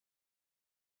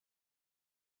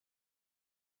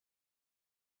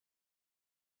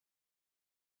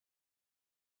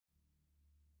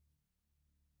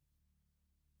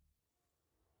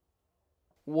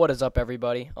What is up,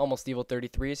 everybody? Almost Evil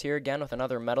 33 is here again with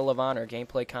another Medal of Honor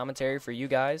gameplay commentary for you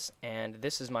guys, and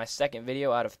this is my second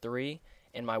video out of 3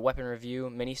 in my weapon review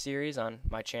mini-series on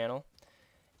my channel.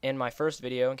 In my first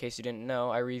video, in case you didn't know,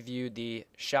 I reviewed the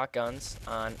shotguns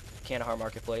on Kandahar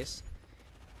Marketplace,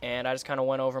 and I just kind of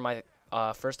went over my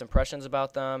first impressions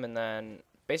about them, and then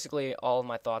basically all of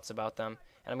my thoughts about them.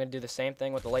 And I'm going to do the same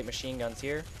thing with the light machine guns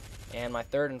here, and my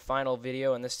third and final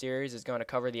video in this series is going to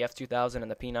cover the F2000 and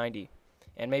the P90.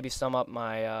 And maybe sum up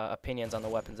my opinions on the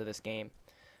weapons of this game.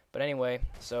 But anyway,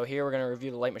 so here we're going to review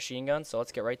the light machine guns, so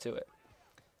let's get right to it.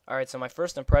 Alright, so my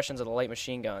first impressions of the light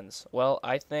machine guns. Well,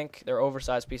 I think they're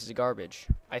oversized pieces of garbage.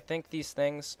 I think these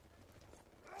things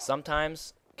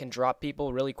sometimes can drop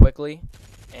people really quickly,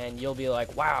 and you'll be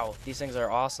like, wow, these things are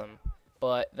awesome.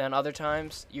 But then other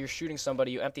times, you're shooting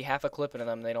somebody, you empty half a clip into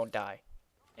them, and they don't die.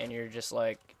 And you're just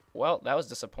like, well, that was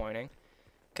disappointing.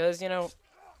 Because, you know,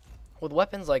 with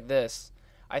weapons like this,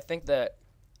 I think that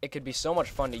it could be so much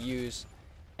fun to use,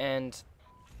 and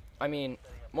I mean,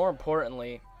 more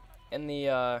importantly, in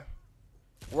the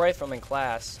rifleman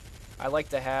class, I like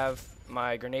to have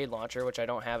my grenade launcher, which I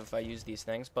don't have if I use these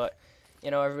things, but you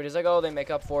know, everybody's like, oh, they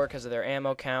make up for it because of their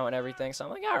ammo count and everything, so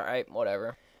I'm like, alright,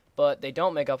 whatever. But they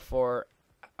don't make up for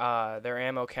their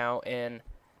ammo count in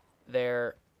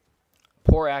their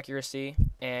poor accuracy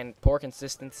and poor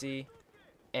consistency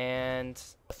and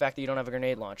the fact that you don't have a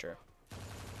grenade launcher.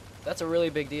 That's a really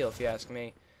big deal if you ask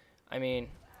me. I mean,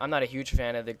 I'm not a huge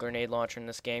fan of the grenade launcher in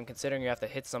this game, considering you have to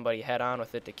hit somebody head on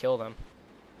with it to kill them.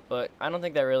 But I don't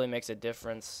think that really makes a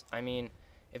difference. I mean,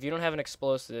 if you don't have an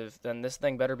explosive, then this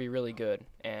thing better be really good,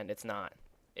 and it's not.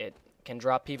 It can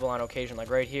drop people on occasion, like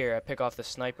right here. I pick off the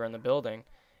sniper in the building,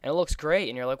 and it looks great,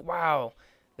 and you're like, wow,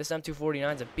 this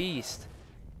M249 is a beast.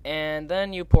 And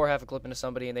then you pour half a clip into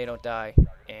somebody and they don't die,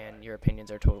 and your opinions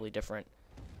are totally different.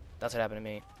 That's what happened to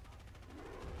me.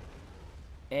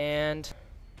 And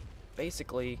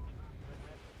basically,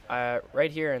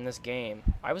 right here in this game,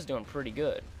 I was doing pretty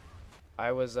good.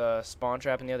 I was spawn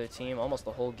trapping the other team almost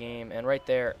the whole game, and right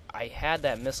there, I had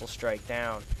that missile strike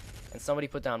down, and somebody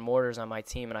put down mortars on my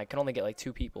team, and I could only get like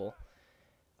 2 people.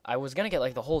 I was gonna get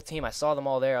like the whole team. I saw them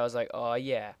all there. I was like, oh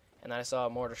yeah. And then I saw a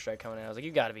mortar strike coming in. I was like,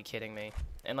 you gotta be kidding me.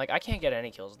 And like, I can't get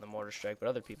any kills with the mortar strike, but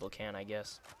other people can, I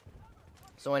guess.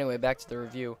 So anyway, back to the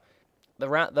review.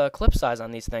 The clip size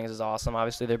on these things is awesome.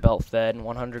 Obviously, they're belt fed and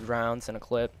 100 rounds in a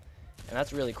clip, and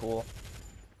that's really cool.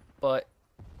 But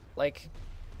like,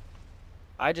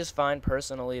 I just find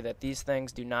personally that these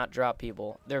things do not drop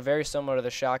people. They're very similar to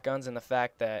the shotguns in the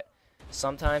fact that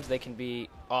sometimes they can be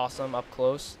awesome up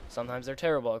close, sometimes they're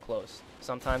terrible up close.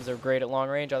 Sometimes they're great at long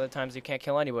range, other times you can't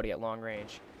kill anybody at long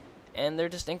range. And they're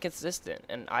just inconsistent,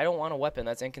 and I don't want a weapon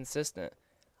that's inconsistent.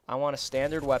 I want a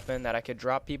standard weapon that I could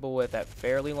drop people with at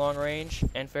fairly long range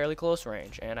and fairly close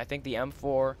range, and I think the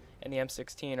M4 and the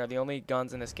M16 are the only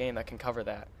guns in this game that can cover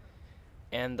that.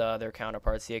 And their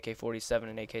counterparts, the AK-47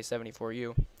 and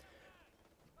AK-74U.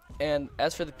 And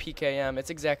as for the PKM, it's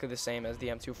exactly the same as the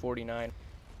M249.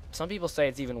 Some people say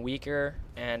it's even weaker,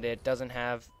 and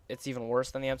it's even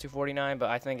worse than the M249, but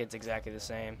I think it's exactly the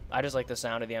same. I just like the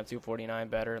sound of the M249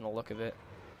 better and the look of it.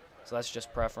 So that's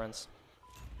just preference.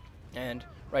 And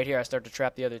right here I start to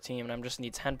trap the other team, and I just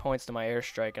need 10 points to my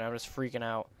airstrike, and I'm just freaking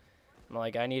out. I'm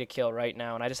like, I need a kill right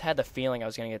now, and I just had the feeling I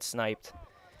was going to get sniped.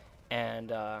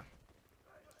 And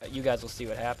you guys will see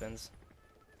what happens.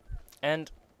 And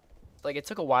like, it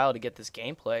took a while to get this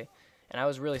gameplay, and I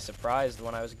was really surprised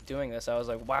when I was doing this. I was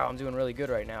like, wow, I'm doing really good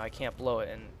right now. I can't blow it,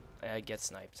 and I get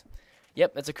sniped.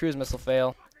 Yep, it's a cruise missile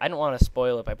fail. I didn't want to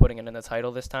spoil it by putting it in the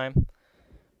title this time.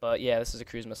 But yeah, this is a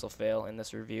cruise missile fail in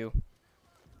this review.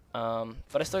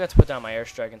 But I still got to put down my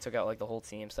airstrike and took out like the whole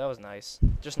team, so that was nice.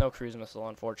 Just no cruise missile,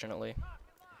 unfortunately.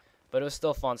 But it was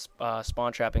still fun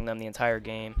spawn trapping them the entire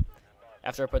game.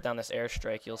 After I put down this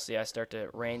airstrike, you'll see I start to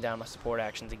rain down my support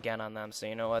actions again on them. So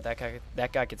you know what,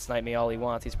 that guy could snipe me all he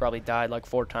wants. He's probably died like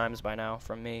 4 times by now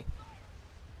from me.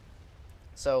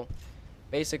 So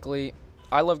basically,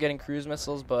 I love getting cruise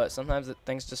missiles, but sometimes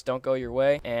things just don't go your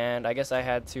way. And I guess I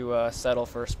had to settle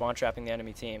for spawn trapping the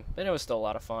enemy team. But it was still a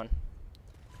lot of fun.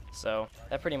 So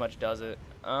that pretty much does it.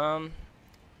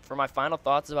 For my final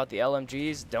thoughts about the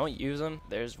LMGs, don't use them.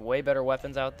 There's way better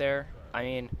weapons out there. I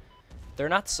mean, they're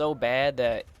not so bad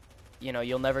that, you know,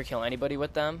 you'll never kill anybody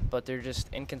with them, but they're just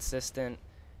inconsistent,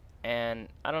 and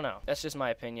I don't know. That's just my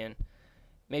opinion.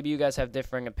 Maybe you guys have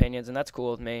differing opinions, and that's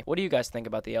cool with me. What do you guys think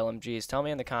about the LMGs? Tell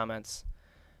me in the comments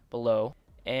below.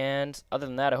 And other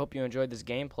than that, I hope you enjoyed this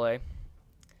gameplay.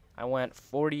 I went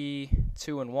 42-1,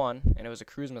 and it was a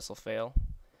cruise missile fail.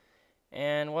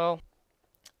 And, well,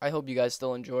 I hope you guys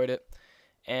still enjoyed it.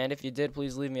 And if you did,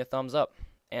 please leave me a thumbs up.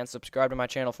 and subscribe to my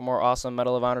channel for more awesome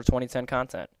Medal of Honor 2010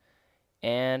 content.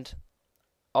 And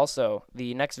also,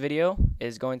 the next video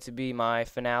is going to be my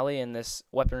finale in this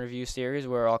weapon review series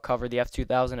where I'll cover the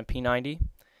F2000 and P90.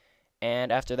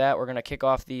 And after that, we're going to kick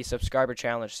off the subscriber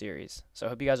challenge series. So I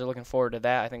hope you guys are looking forward to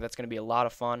that. I think that's going to be a lot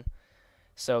of fun.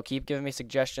 So keep giving me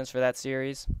suggestions for that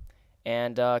series.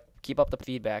 And keep up the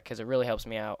feedback because it really helps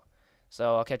me out.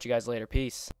 So I'll catch you guys later.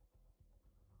 Peace.